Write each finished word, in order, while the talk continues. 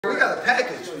got a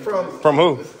package From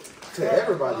who? to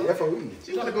everybody. FOE.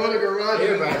 She's trying to go in the garage.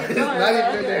 Everybody. It's not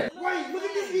even in there. Wait, look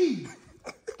at this E.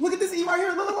 Look at this E right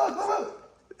here. Look.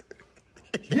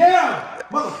 Yeah,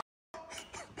 mother.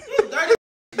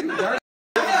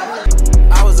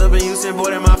 I was up in Houston,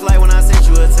 boarding my flight when I sent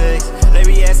you a text. They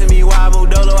be asking me why I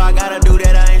moved dolo. I gotta do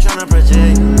that. I ain't tryna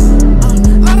project.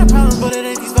 Lot of problems, but it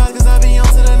ain't these vibes, cause I be on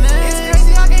to the next. It's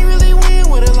crazy, I can't really win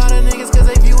with a lot of niggas, cause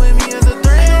they viewing me as a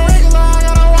threat. Ain't no regular, I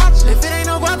gotta watch it. If it ain't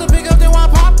no guap to pick up, then why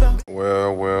pop them?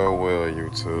 Well,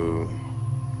 YouTube.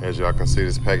 As y'all can see,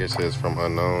 this package says from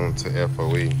unknown to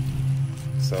FOE.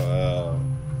 So,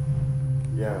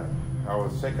 yeah, I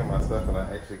was checking my stuff and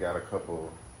I actually got a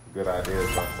couple good ideas.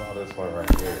 I saw this one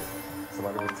right here.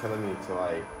 Somebody was telling me to,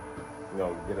 like, you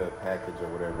know, get a package or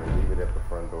whatever and leave it at the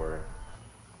front door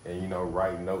and, you know,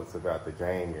 write notes about the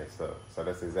game and stuff. So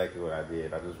that's exactly what I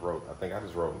did. I think I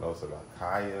just wrote notes about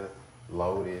Kaya,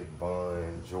 Loaded,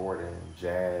 Bun, Jordan,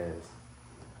 Jazz.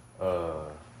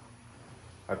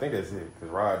 I think that's it, because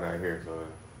Rod not here, so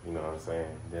you know what I'm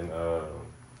saying. Then,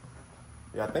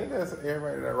 yeah, I think that's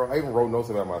everybody that wrote. I even wrote notes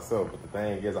about myself, but the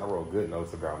thing is, I wrote good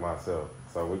notes about myself.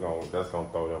 So that's gonna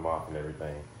throw them off and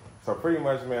everything. So pretty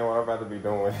much, man, what I'm about to be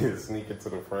doing is sneaking to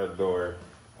the front door.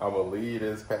 I'm gonna leave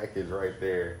this package right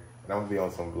there, and I'm gonna be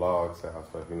on some vlog style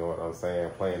stuff, you know what I'm saying,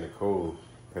 playing it cool,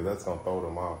 because that's gonna throw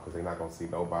them off, because they're not gonna see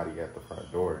nobody at the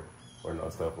front door or no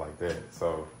stuff like that.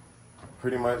 So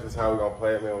pretty much that's how we're gonna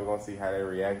play it, man. We're gonna see how they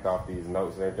react off these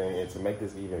notes and everything. And to make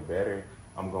this even better,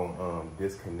 I'm gonna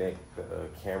disconnect the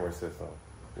camera system.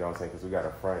 You know what I'm saying? Because we got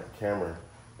a front camera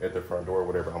at the front door or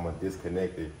whatever. I'm gonna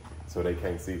disconnect it so they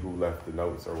can't see who left the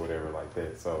notes or whatever like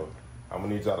that. So I'm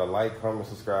gonna need y'all to like, comment,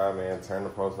 subscribe, man. Turn the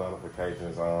post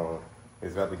notifications on.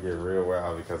 It's about to get real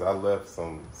wild because I left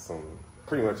some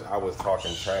pretty much I was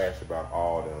talking trash about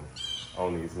all of them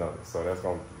on these notes. So that's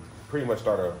gonna pretty much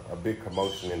start a big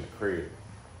commotion in the crib.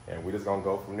 And we just gonna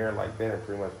go from there like that and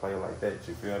pretty much play like that,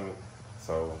 you feel me?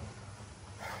 So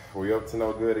we up to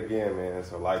no good again, man.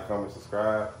 So like, comment,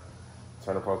 subscribe,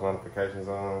 turn the post notifications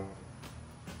on.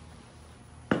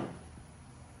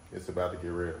 It's about to get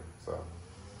real. So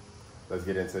let's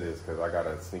get into this, because I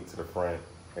gotta sneak to the front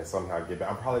and somehow get back.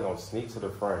 I'm probably gonna sneak to the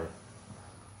front,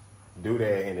 do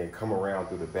that, and then come around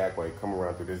through the back way, come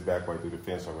around through this back way, through the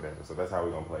fence or whatever. So that's how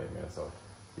we're gonna play it, man. So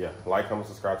yeah, like, comment,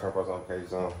 subscribe, turn post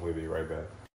notifications on. We'll be right back.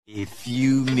 A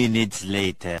few minutes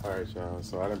later. All right, y'all.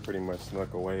 So I done pretty much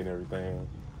snuck away and everything.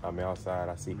 I'm outside.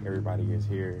 I see everybody is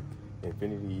here.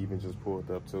 Infinity even just pulled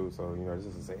up too. So, you know,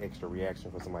 this is an extra reaction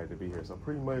for somebody to be here. So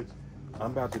pretty much,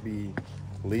 I'm about to be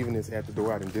leaving this at the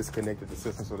door. I done disconnected the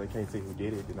system so they can't see who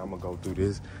did it. Then I'm gonna go through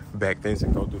this back fence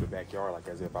and go through the backyard like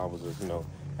as if I was just, you know,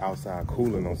 outside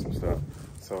cooling on some stuff.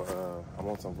 So I'm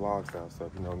on some vlog style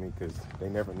stuff, you know what I mean? Because they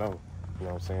never know. You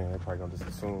know what I'm saying? They're probably gonna just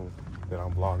assume that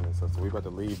I'm vlogging and stuff. So we about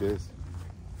to leave this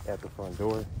at the front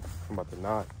door. I'm about to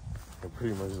knock and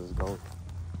pretty much just go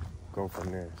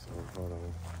from there. So hold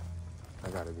on. I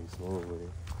gotta be smooth with it.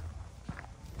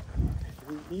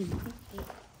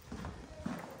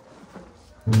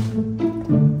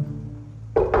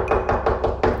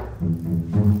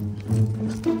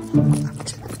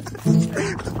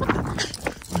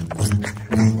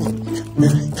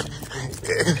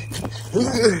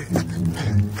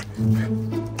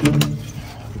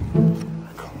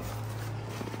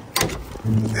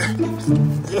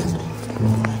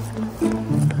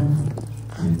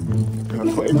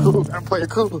 I play it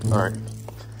cool. All right.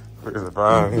 Where's the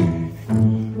vibe?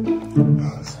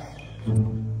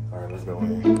 All right, let's go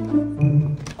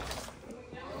in.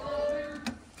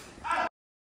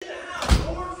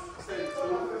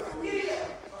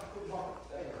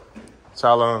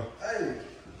 Chalon. Hey,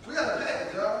 we got a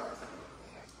package, y'all.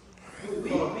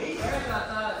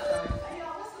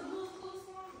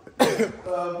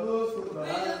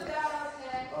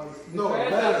 No,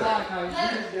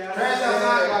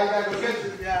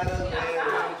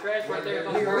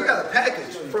 we got a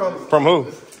package from who?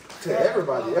 To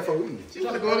everybody. FOE. She's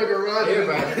trying to go in the garage.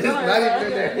 Everybody. It's not even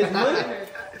in there. It's money.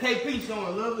 KP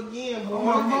showing love again, boy.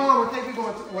 My mom, KP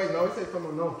going to, wait, no, it said from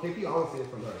no. KP always said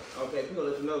from her. Okay, people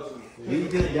let you know too. We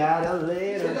just got a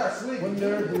letter. She got slick.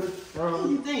 Wonder who it's from. What do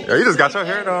you think? Yeah, you just got your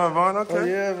hair done, Vaughn. Okay. Oh,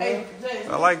 yeah, man. Hey,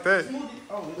 I like that.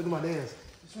 Oh, look at my dance.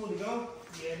 Smoothie go?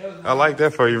 Yeah, I like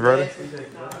that for you, brother.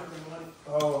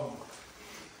 Oh.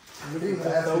 These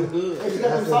are so good. Hey, she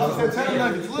got them sausage and cheddar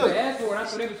nuggets. Look. Ask for it. I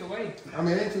thought it was too late. I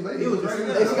mean, it ain't too late. It was right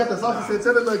there. Hey, she got the sausage and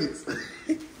cheddar nuggets.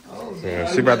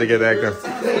 Yeah, she about to get acting.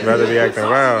 About to be acting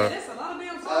wild. That's a lot of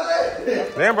damn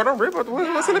sauce. Damn, bro, don't rip up.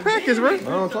 What's in the package, bro?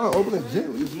 I'm trying to open it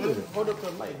gently. Hold up the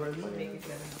light, bro.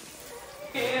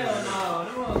 Hell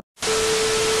no.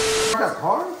 You got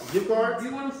cards? Gift cards?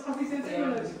 You want something sense?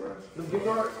 The gift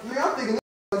cards? Man, I'm thinking this is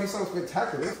gonna be something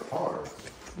spectacular. It's cards.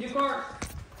 Gift card?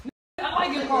 I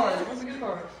like gift cards. What's a gift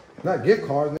card? Not gift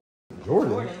cards,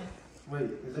 Jordan. Wait,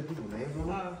 is there people's names on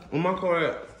it? Where my card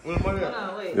at? Where my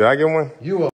at? Wait. Yeah, I get one.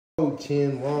 You a whole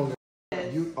chin long.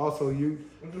 You also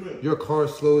your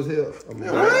car's slow as hell.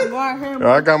 What?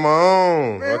 I got my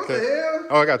own. Man, what the hell?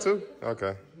 Oh, I got two?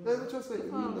 Okay. Man, what you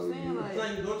saying?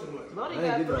 Lodi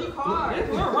got 3 cards.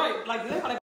 You're right. Like, that's how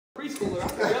they preschooler. I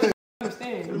really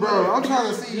understand. Bro, I'm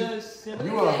trying to see.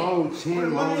 You a whole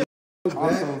chin long.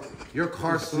 Also, your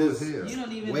car's slow as hell. You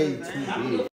don't even way too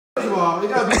big. First of all, it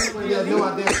gotta be people that know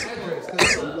our damn address.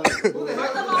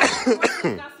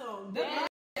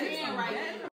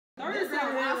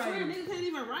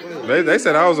 They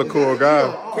said I was a cool guy.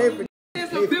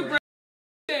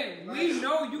 We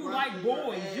know you like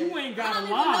boys. You ain't got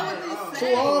to lie.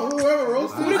 So whoever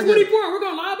roasted What is 24? We're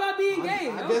going to lie about being gay.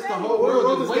 I guess the whole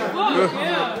world is gay.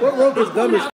 What wrote this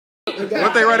dumb as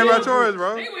What they write about yours,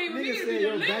 bro? Niggas say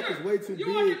your back is way too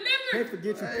big. Can't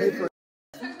forget you pay for it.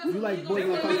 You like boys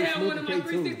like we have one smoking of my cake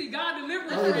too. 360 God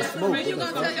delivered. I don't even smoke. Man, you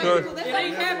gonna tell people It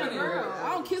ain't happening. I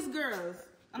don't kiss girls.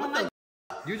 I don't like.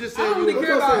 You just said only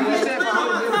care about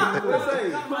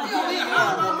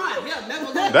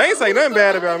They ain't say nothing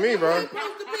bad about me, bro.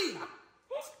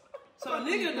 So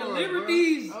nigga delivered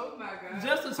these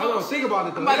just to Hold on, talk think about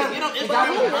it though.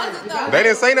 They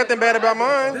didn't say nothing bad about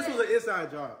mine. This was an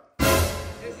inside job.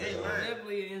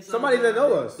 definitely inside. Somebody that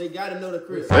know us. They gotta know the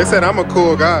Chris. They said I'm a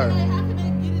cool guy.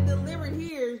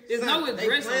 There's no They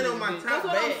address playing on my top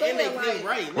bag and they came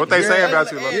right. What they say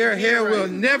about you, Lo? Your hair will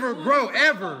never grow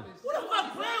ever. What the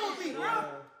fuck playing with me, bro?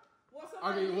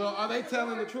 Okay, well, are they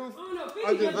telling the truth?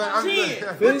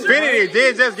 Finity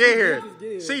did just get here.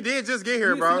 She did just get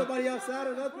here, bro. Nobody outside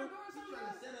or nothing?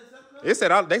 They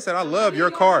said I love your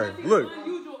card. Look.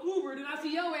 Usual Uber, then I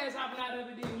see your ass hopping out of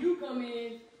it, then you come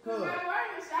in.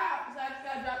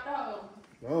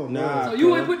 Oh, nah. So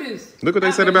you ain't put this. Look what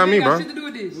they said about me, bro. Shit to do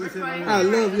with this. I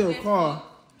love your car.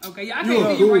 Okay, yeah, I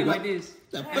can't see you right like this.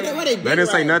 They didn't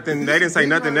say nothing. They didn't say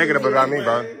nothing negative about me,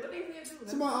 bro.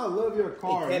 Somebody, I love your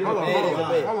card. Hold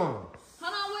Hold on.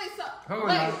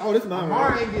 Oh, this is mine.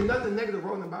 Mara ain't get nothing negative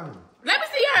wrong about him. Let me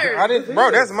see yours. Bro,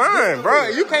 that's mine, bro.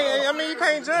 You can't. I mean, you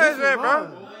can't judge that, bro. I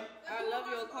love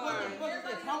your car.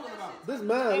 This is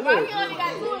mine. If Look. I only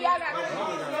got 2, y'all got 3.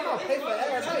 I'm gonna pay for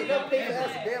ass. I ain't never paid for ass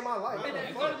a day in my life.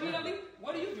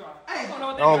 What do you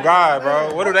drive? Oh God,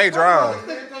 bro. What do they drive?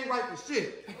 Everything right for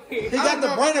shit. He got the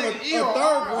brain of a third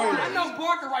grader. I know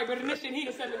Barker right, but in this shit, he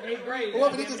in 7th, 8th grade.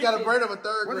 What if he just got a brain of a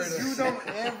third grader? You don't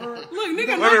ever. Look,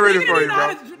 nigga, Let me read it for you,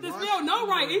 bro. The spell no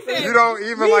right. He said You don't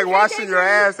even like washing your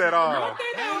ass at all. Nigga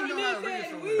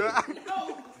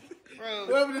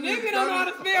don't know how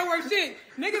to spell word shit.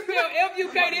 Nigga spell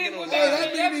F-U-K, then was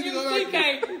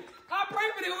F-U-C-K. I pray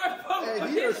for the word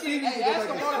this shit. Ask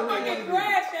It's a fucking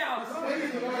trash house.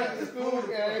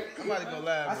 Somebody go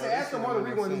live. I said, ask them why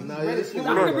we want to I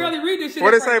can barely read this shit.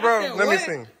 What it say, bro? I said, Let me what?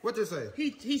 see. What they say?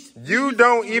 You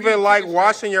don't even like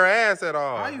washing your ass at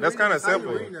all. That's kind of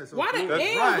simple. Why the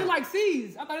L's look like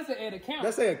C's? I thought it said add account.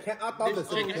 That's a account. I thought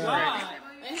that's an account.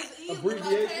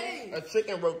 Abbreviation. A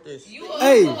chicken wrote this.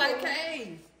 Hey. Like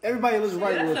K's. Everybody, let's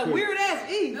write real That's a quick. weird ass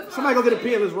E. Somebody go get a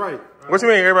pen. Let's write. What you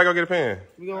mean? Everybody go get a pen.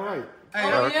 We gonna write. Oh,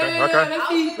 yeah,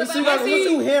 okay. Let's Let's see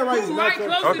who handwrites who's right match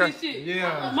up. close to Okay. this shit.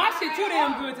 Yeah. My shit too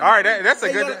damn good. All right, that's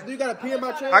a good. Do you got a pen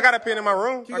by chance? I got a pen in my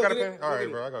room. You I go got a get pen. it. All Go right, get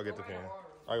it. bro. I go get the pen.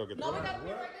 I go get the pen.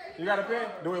 You got a pen?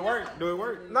 Do it work? Do it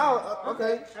work? No.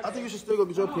 Okay. I think you should still go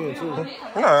get your pen too. No, So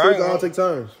we can all I take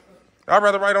turns. I'd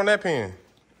rather write on that pen.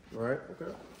 All right.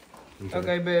 Okay.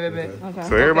 Okay, baby. Okay.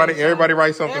 So everybody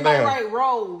write something Everybody down. write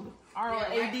road.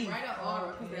 R-O-A-D.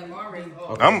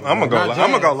 I'm gonna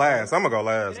go last. I'm gonna go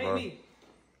last, It ain't bro. me.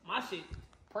 My shit.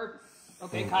 Perfect.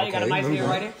 Okay, Kai, you got a nice hair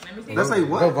right there. Let's say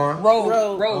what?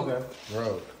 Road. Okay.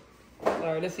 Road. All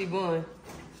right, let's see Bun.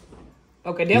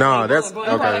 Okay, Nah, definitely that's- Bun.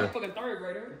 Bun. okay. Like a fucking third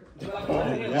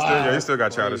grader. You still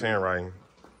got childish handwriting.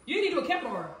 You need to do a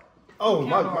capital R. Oh,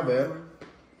 my bad.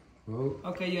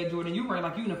 Okay, yeah, Jordan, you write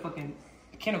like you in a fucking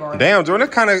kindergarten. Damn, Jordan,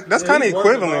 that's kind of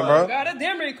equivalent, bro. God, that's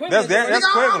damn near equivalent. That's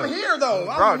I'm equivalent, here though.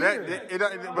 bro. I'm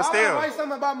But I still, write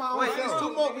something about my own self.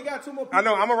 Two more. We got two more. I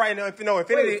know. I'm gonna write no.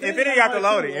 Infinity after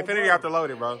loaded. Infinity after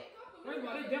loaded, bro. First of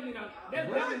all, that's definitely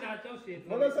not your shit.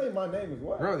 Well, let's say my name is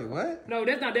what? Really? What? No,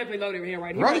 that's not definitely loaded here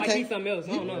right here. Really Like he's can't- something else.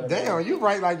 I don't know. Damn, you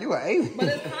write like you an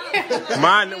alien.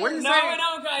 Mine. What you No, saying?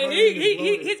 no,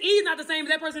 his E's not the same as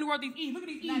that person who wrote these E's. Look at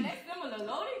these E's.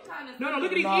 No,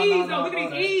 look at these E's. No, look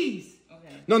at these E's.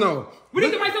 No. We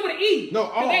need to write some with an E. No,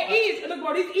 that E's. Look,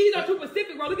 bro, these E's are too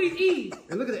specific, bro. Look at these E's.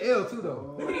 And look at the L too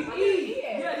though. Look at these E's.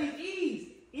 Yeah, these E's.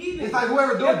 E's It's like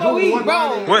whoever doing That's what we, one bro.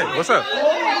 line. What? What's up? Yeah,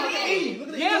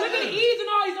 look at the E's and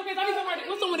all these. Okay, so I need something right.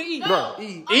 What's some of the E's? Bro,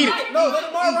 eat it. No, let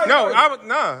them all right. No, I would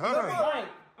nah. Hold on. Right.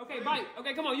 Okay, bite.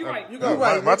 Okay, come on, you right. You go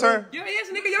right. My turn. Yeah, yes,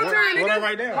 nigga, your turn, nigga. What I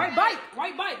write down? Right, bite.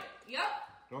 Right, bite. Yep.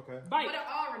 Okay. Bite. What an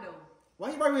R though.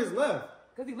 Why he right with his left?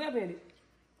 Cause he left-handed.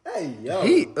 Hey, yo.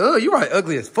 You right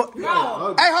ugly as fuck. Bro.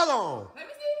 Hey, hold on. Let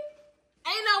me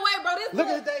see. Ain't no way, bro. This Look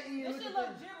look, at that E. this Look shit at look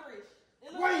that. gibberish.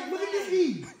 It Wait, look at this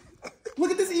E.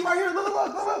 Look at this E right here. Look.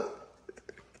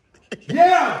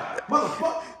 Yeah,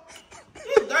 motherfucker.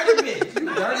 You dirty bitch. You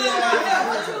dirty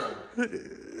ass.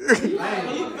 You feel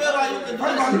like you can First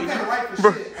of all, you can't write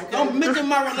for shit. Okay? Don't mention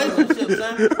my relationship,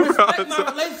 son. Respect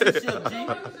my relationship, G.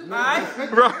 Alright?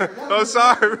 Bro, I'm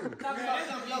sorry.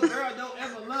 Your girl don't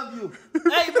ever love you.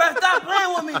 Hey, bro, stop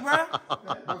playing with me, bro.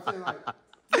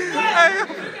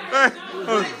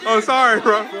 I'm sorry,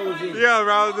 bro. Yeah,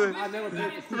 bro.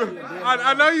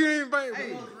 I know you didn't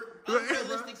pay.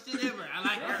 Unrealistic shit ever. I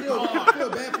like her I feel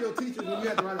bad for your teachers when you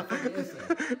have to write a fucking essay.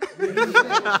 They going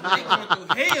through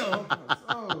hell.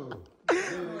 Oh.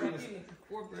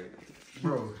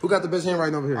 Bro. Who got the best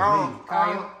handwriting over here?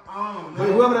 Kaya. Wait,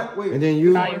 whoever that. Wait, and then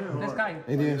you. Kaya. That's Kaya.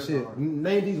 And then shit.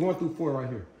 Name these 1 through 4 right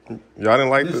here. Y'all didn't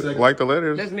like the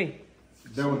letters? That's me.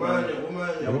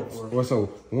 What's so?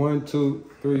 1, 2,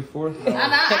 3, 4. I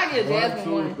get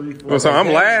Jasmine one. Well, so I'm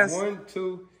last. 1,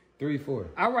 2, 3, 4.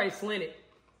 I write slanted.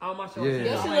 All my shows.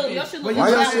 Yeah. Your shit look Why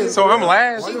your like shit? So I'm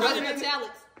last. she writing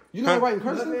italics. You know writing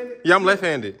cursive? Yeah, I'm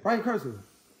left-handed. Writing cursive.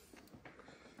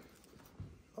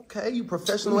 Okay, you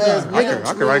professional ass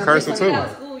I can write cursive too. Out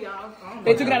of school, y'all.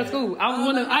 They took it out of school. I was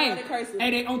wondering. cursive.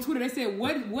 Hey, they, on Twitter they said,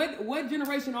 what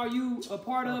generation are you a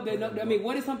part of? I mean,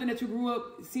 what is something that you grew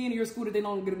up seeing in your school that they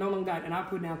no longer got? And I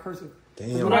put down cursive.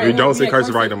 Damn. You don't see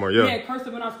cursive right no more, yeah. We had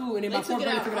cursive in our school, and then by 4th grade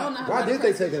they took it out. Why did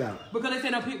they take it out? Because they said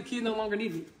no, kids no longer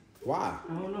need it. Why?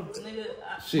 I don't know.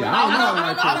 Shit, I don't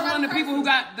know. I was one of the people who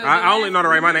got the. I only know to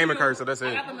write my name in cursive, that's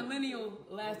I it. got the millennial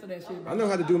last of that shit, bro. I know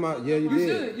how to do my. Yeah, you You did.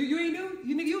 should. You ain't do?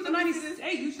 You was a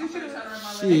 98. You should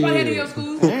have. Shit. You probably had in your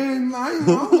school. Man, I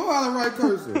don't know how to write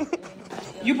cursive.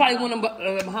 You probably one of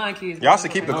them behind kids. Y'all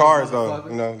should keep the cards though.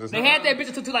 You know, just, They had that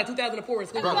bitch until like 2004 in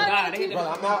school. Bro, God, they had Bro,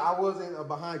 that. I wasn't a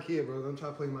behind kid, bro. I'm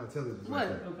trying to play my intelligence. What?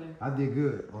 Like that. I did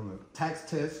good on the tax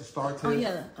test, the STAR test. Oh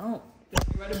yeah. Oh.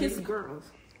 Kiss girls.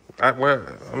 I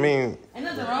mean, Ain't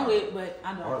nothing wrong with it, but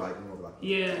I Or don't. like, you know, like.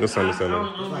 Yeah. it's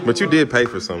understandable. But you did pay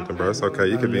for something, bro. It's okay.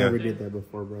 You could I be never in. did that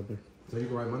before, brother. So you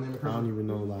can write my name in I cursive? don't even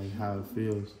know like how it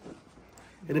feels.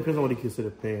 It depends on what you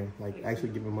consider paying, like actually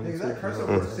giving money Hey, is to that it, cursive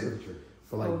or a signature?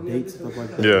 for like dates stuff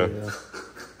like that. Yeah.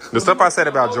 The stuff I said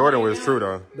about Jordan was true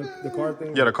though. The car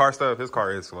thing. Yeah, the car stuff. His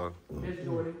car is slow. That's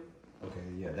Jordan. Okay,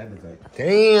 yeah, that was like.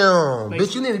 Damn,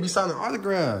 bitch, you need to be signing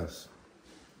autographs.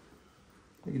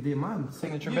 Nigga did my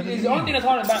signature better The than only you. thing that's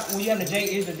hard about when you have the J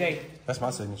is the J. That's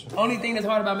my signature. Only thing that's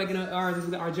hard about making an R is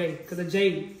the RJ, because the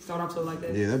J start off so like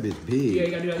that. Yeah, that bitch Yeah, big. you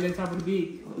gotta do that. You gotta top of the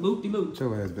big. Loop de loop. Get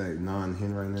your ass back,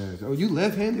 non-handwriting ass. Oh, you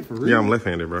left-handed for real? Yeah, I'm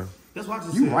left-handed, bro. That's why I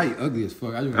just You said. right ugly as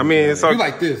fuck. I mean, it's you okay.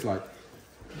 like this, like.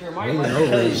 Jeremiah,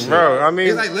 Bro, I mean,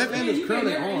 It's like left-handed you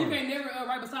curly can't arm. never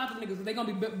right beside them niggas, because they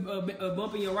gonna be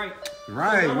bumping your right.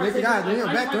 Right, nigga, goddamn,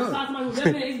 back Right up. beside somebody who's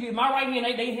left-handed, it used to be my right hand,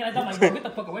 they hand, I'm like, bro, get the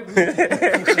fuck away from me. All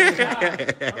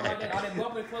that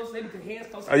bumping close, they be to hands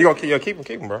close. you gonna keep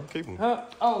him, bro. Keep him. Huh?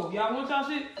 Oh, y'all want y'all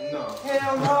shit? No.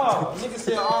 Hell no. Niggas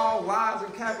said all lies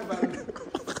and cap about it.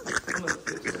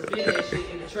 Spin that shit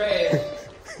in the trash.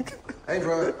 Hey,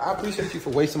 bro, I appreciate you for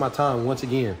wasting my time once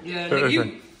again. Yeah, nigga,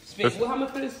 you spent, how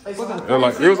much for this? It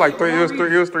was like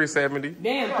 $370.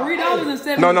 Damn,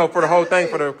 $3.70. No, for the whole thing,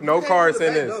 for the no cards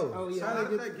in this. Oh, yeah. How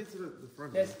did that get to the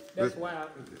front? That's wild.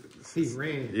 He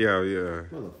ran. Yeah.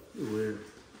 You weird.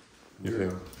 You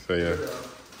feel? So yeah,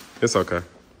 it's okay.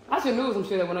 I should knew some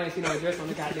shit that when I ain't seen no address on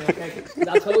the goddamn package. 'Cause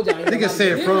I told y'all. Nigga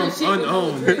said from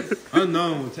unknown.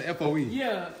 unknown to FOE.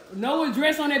 Yeah, no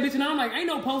address on that bitch, and I'm like, ain't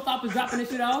no post office dropping this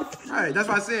shit off. Right, that's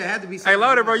why I said it had to be. Hey,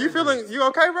 Loader, bro, you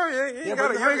okay, bro? You ain't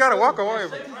gotta walk away.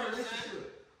 Bro.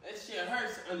 That shit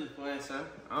hurts. I'm just playing, son.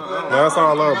 No, that's all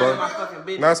I love, bro.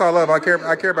 No, that's all I love. I care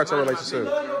about your relationship.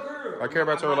 I care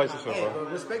about your relationship,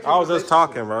 bro. I was just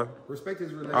talking, bro. Respect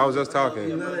his relationship. I was just talking.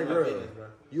 You know that girl.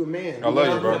 You a man. I love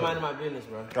you, I'm bro. minding my business,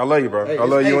 bro. I love you, bro. I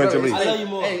love you and bro, Jalise. I love you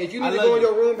more. Hey, if you I need to love go in you.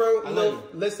 your room, bro, I love you.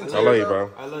 listen to I love you, bro.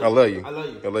 I love you. I love you. I love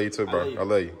you. I love you too, bro. I love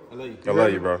you. I love you. I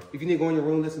love you, bro. If you need to go in your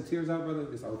room, let some tears out, brother,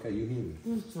 it's okay. You human.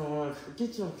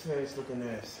 Get your trash looking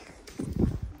ass.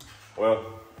 Well,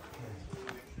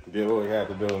 did what we had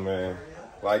to do, man.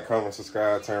 Like, comment,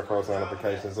 subscribe, turn post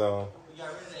notifications on.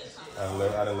 I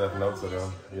done left notes of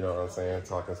them, you know what I'm saying,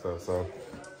 talking stuff. So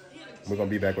we're gonna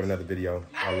be back with another video.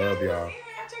 I love y'all.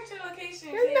 Check your location.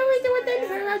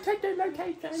 gotta take that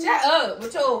notation. Shut up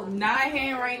with your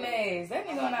 9-hand right ass. That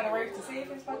nigga don't know how to work to see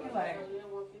if it's fucking life.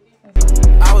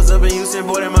 I was up in Houston,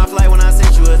 boarding my flight when I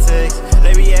sent you a text.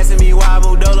 They be asking me why I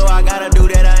moved